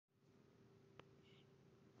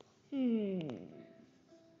What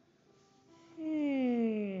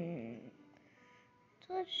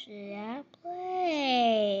should I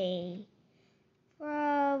play?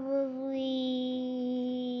 Probably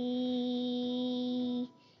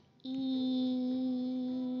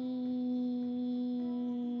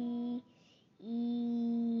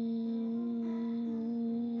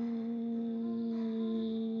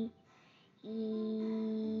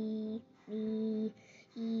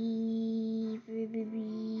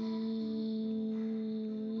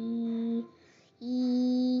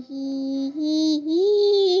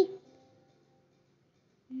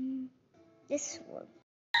this one.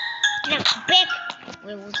 Now back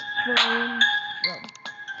where it was born from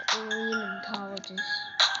the alien ontologist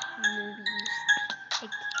movies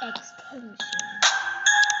extension.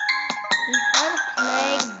 We gotta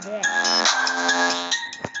play that.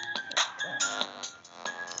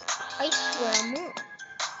 I swear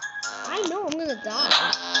I know I'm gonna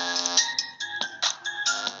die.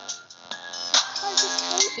 Because this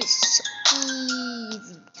code is so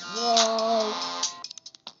easy. Whoa.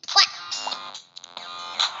 What?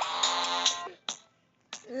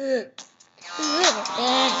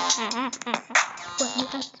 But you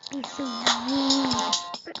have to be so mean.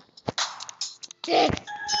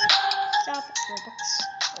 Stop it, Roblox.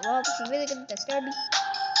 Roblox is really gonna disturb me.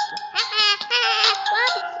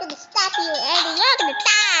 Roblox is gonna stop you and you're gonna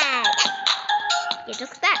die. You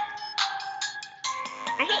just that.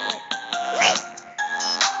 I hate it.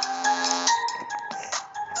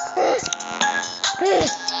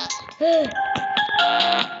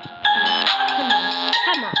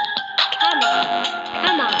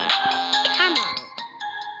 Come on.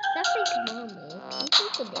 Stop saying come on, man.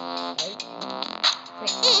 People can be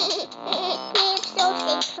He's so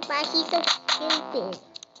sick, come on, he's so stupid.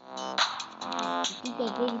 You think they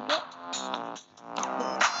really good?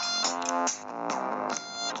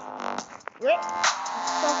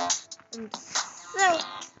 I'm so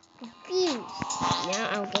confused. Now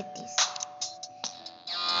I'll get this.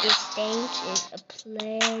 This stage is a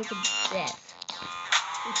plague of death.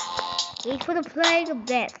 Wait for the plague of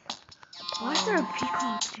death. Why is there a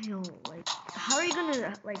peacock tail? Like, how are you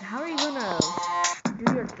gonna do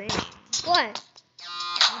your thing? What?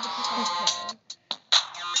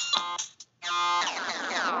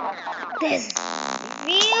 This is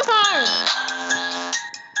real hard.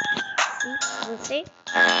 See?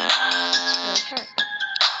 It's hard.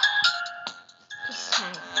 This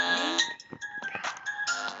time.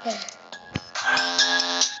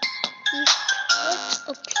 He's put a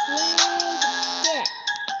plague of death.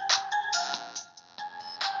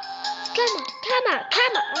 Come on.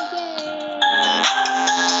 Oh, yay.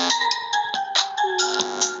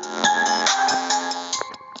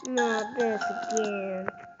 Not this again.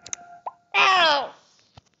 Ow!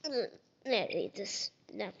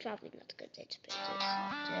 That's probably not a good day to pick this.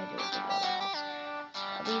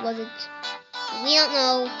 Probably wasn't. We don't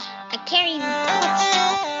know. I can't even touch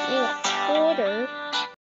the recorder.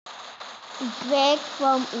 Break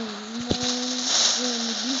from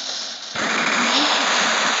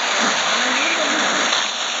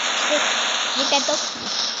Nintendo.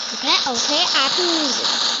 Okay, I'll pay this.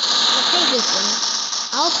 I'll pay this one.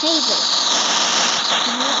 I'll pay this.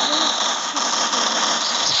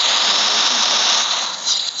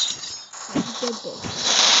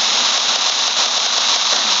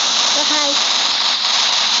 Okay.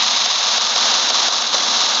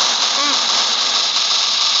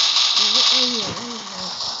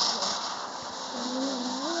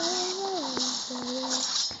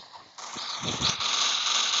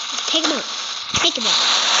 Take him out.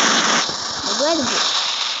 Where is it?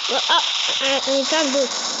 Well, it's on boot.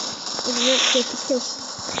 It's not safe to kill.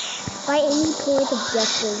 By any point of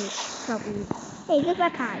reference, probably. Hey, get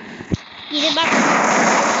back high. You get back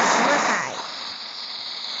high.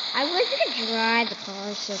 I wish I could drive the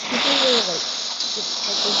car so people will like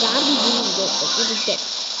the zombie really get dead.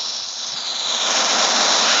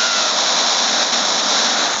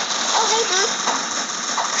 Oh, hey, Mom.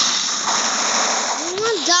 You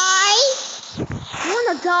wanna die? You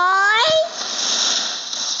wanna die?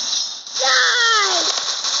 Die!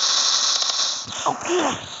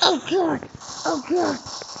 Oh god.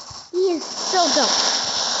 He is so dumb.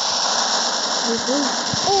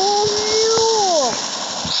 Oh no!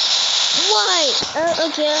 Why?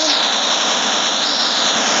 Okay.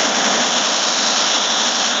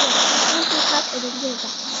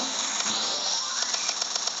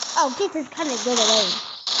 Oh, this is kind of good away.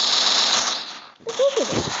 Look at it.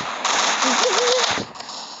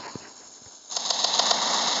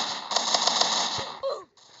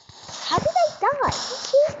 How did I die? He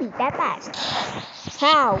killed me that fast.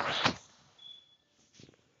 How?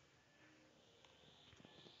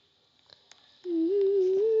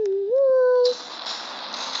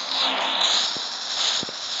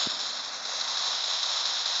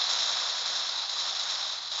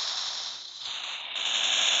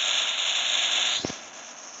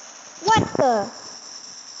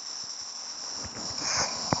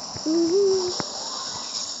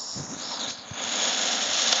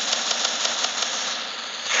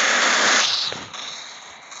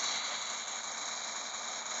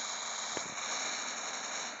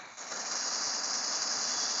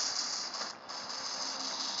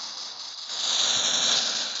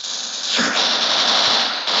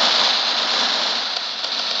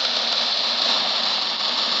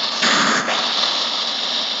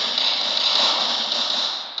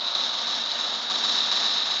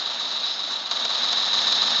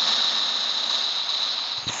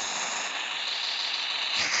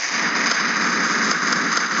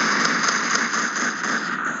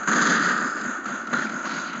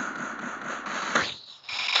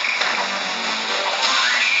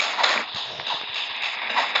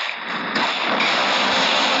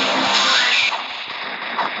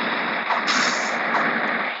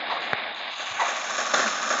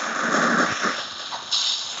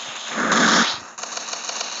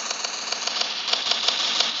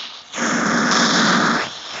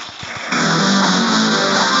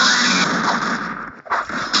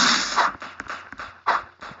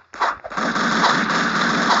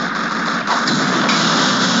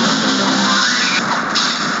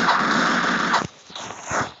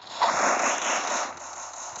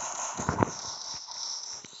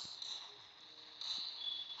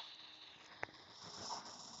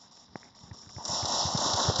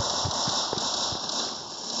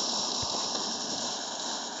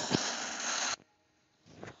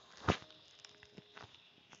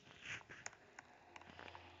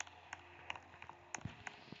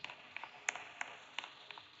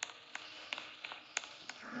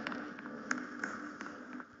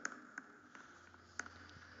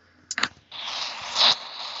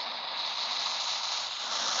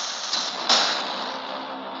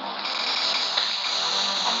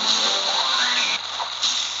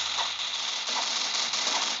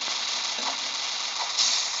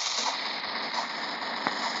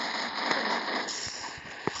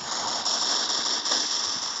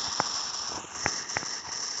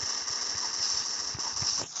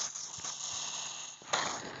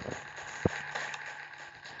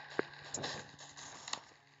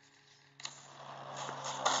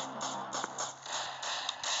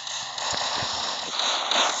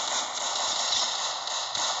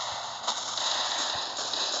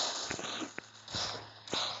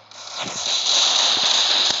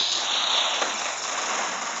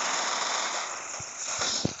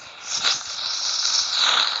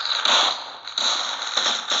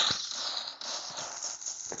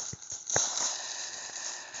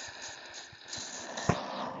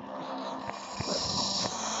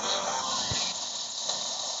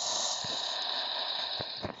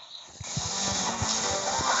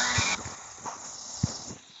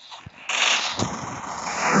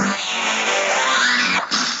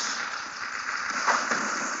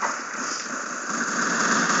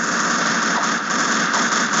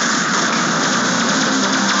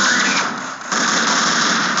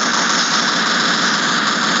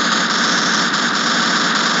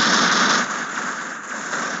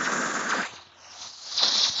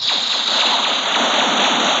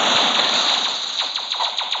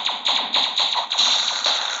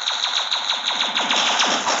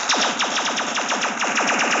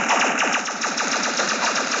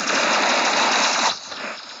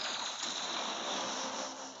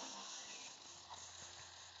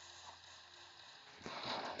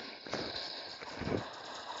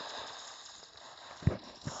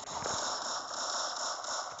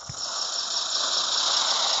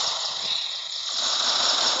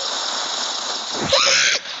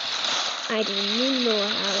 I don't know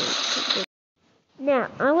how to do. Now,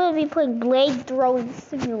 I'm going to be playing Blade Throwing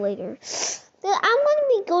Simulator. Then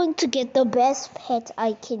I'm going to get the best pet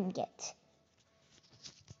I can get.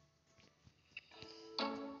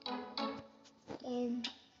 And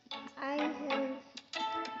I have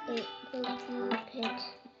a Pokemon pet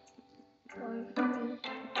for me.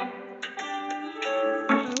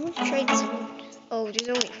 I'm going to trade some. Oh, there's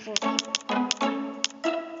only 4 people.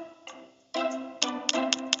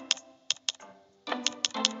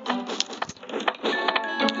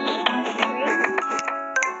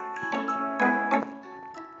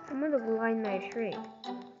 I'm going to blind my trade.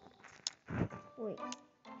 Wait.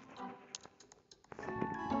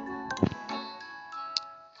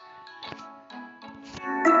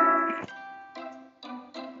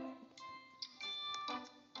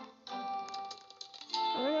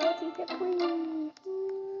 Please.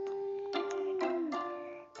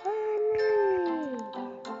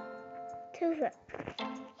 Two sets.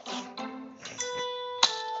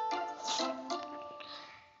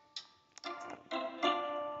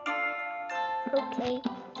 Okay.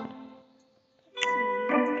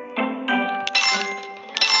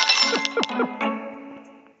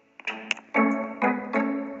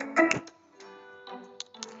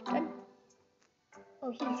 Good.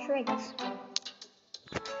 Oh, he's shrinks.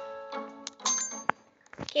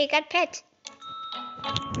 Okay, got pet.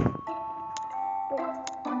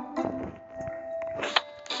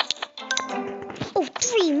 Oh,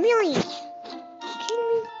 3 million. You kidding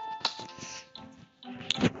me?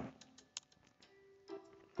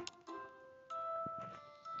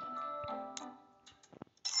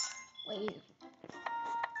 Wait.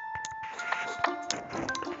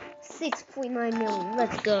 6.9 million.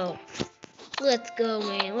 Let's go. Let's go,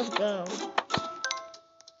 man. Let's go.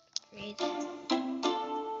 Great.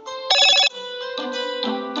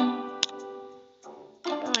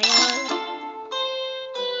 Bye,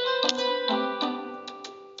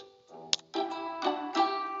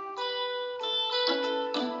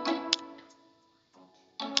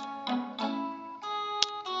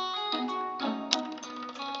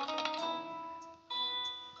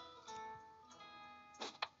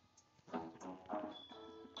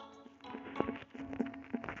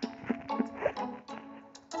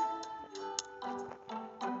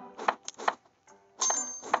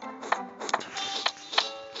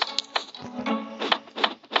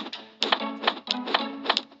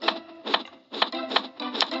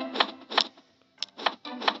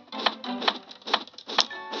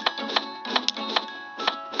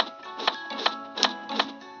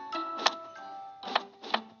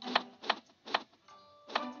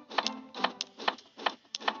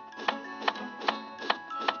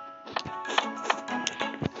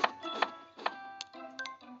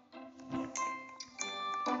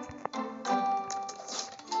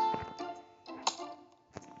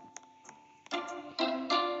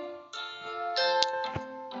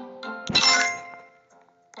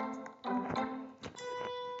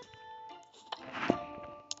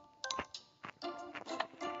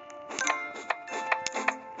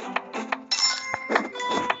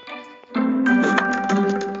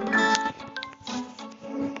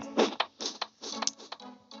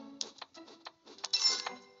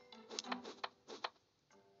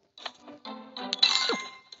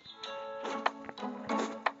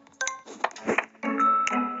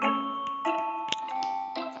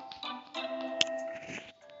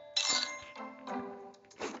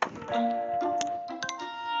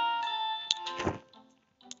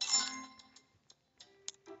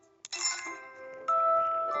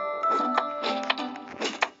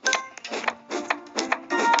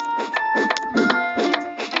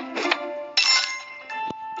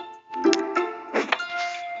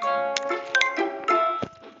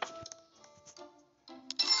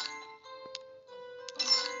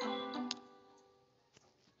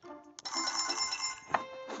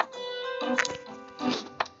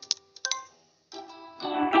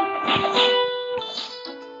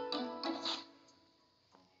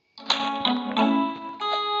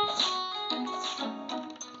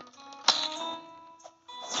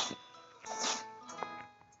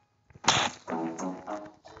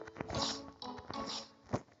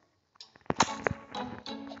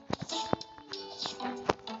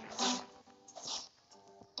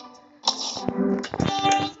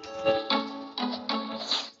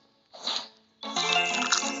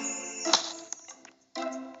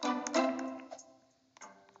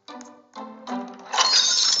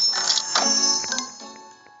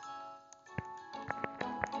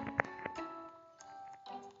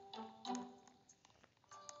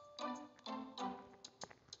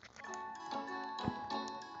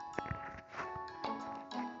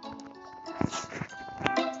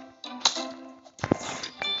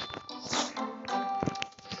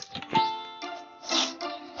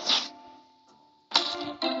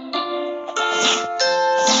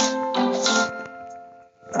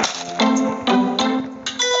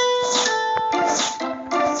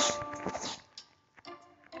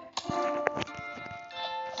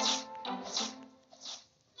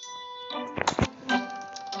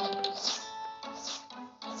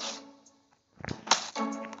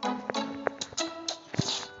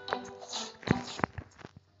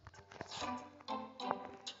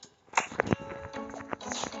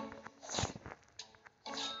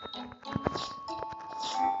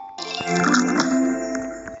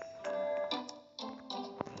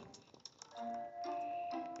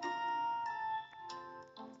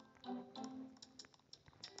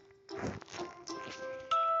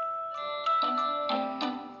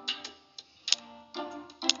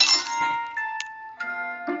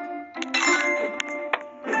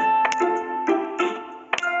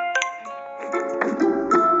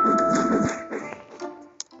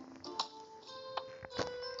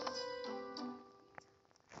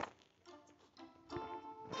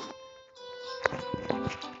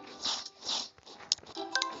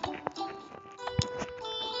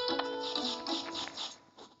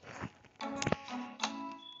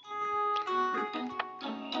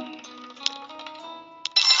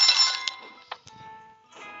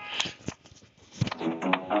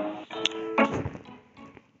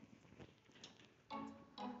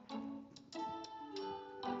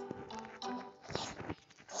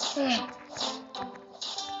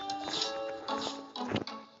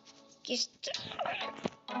 Just.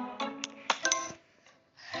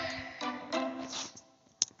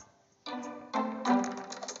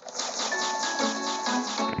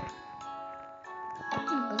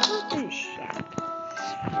 Go to the shop.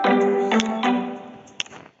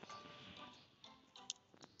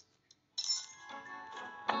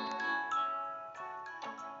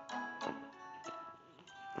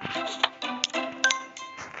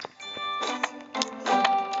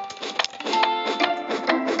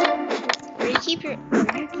 You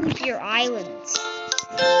keep your islands.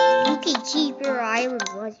 You can keep your islands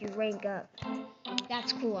once you rank up.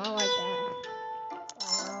 That's cool. I like that.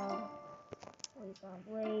 We got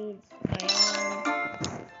blades.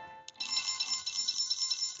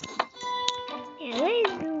 Yeah,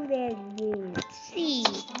 let's do that again. See,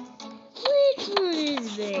 which one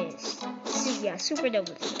is this? See, yeah,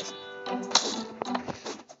 Supernova is this.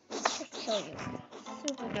 Let's show you.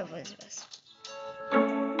 Supernova is this.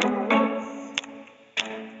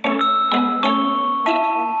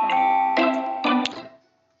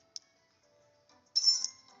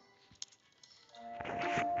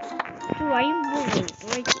 Why are you moving?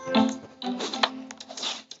 Breaking.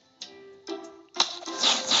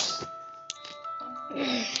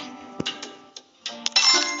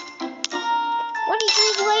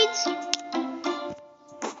 23 blades?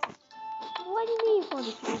 What do you mean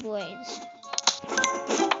 43 blades?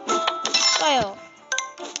 File.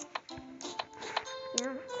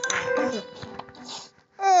 Yeah.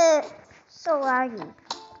 So laggy.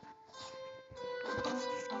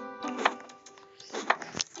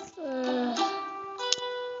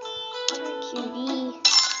 QD.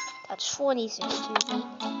 That's 26 QD.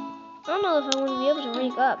 I don't know if I'm going to be able to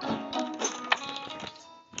rank up.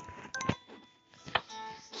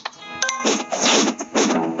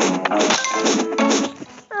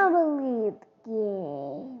 I believe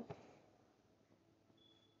game.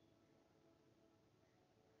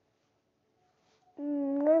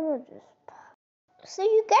 So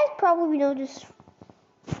you guys probably know this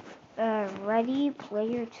Ready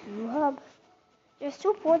Player 2 hub. There's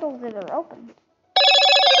 2 portals that are open.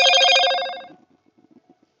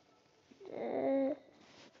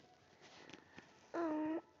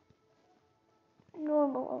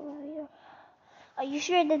 Normal elevator. Are you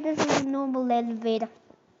sure that this is a normal elevator?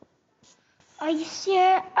 Are you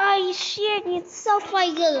sure? Are you sure? It sounds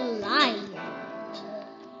like a lie.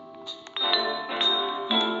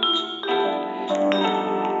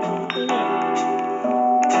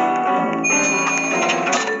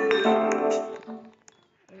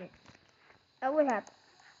 That would happen.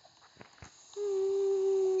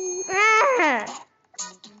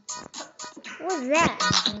 What's that?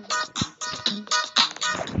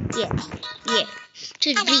 Yeah. To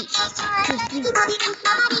the beat.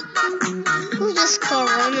 Who's this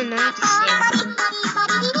Corona 97?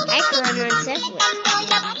 I Corona 97.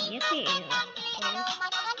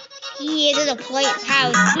 He is a player. How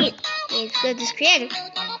is it? It's good this creator.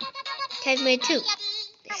 10-2. This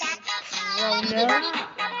is Corona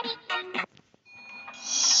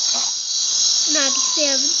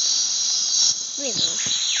 97. Wait a minute.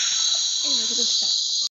 Anyways, a good start.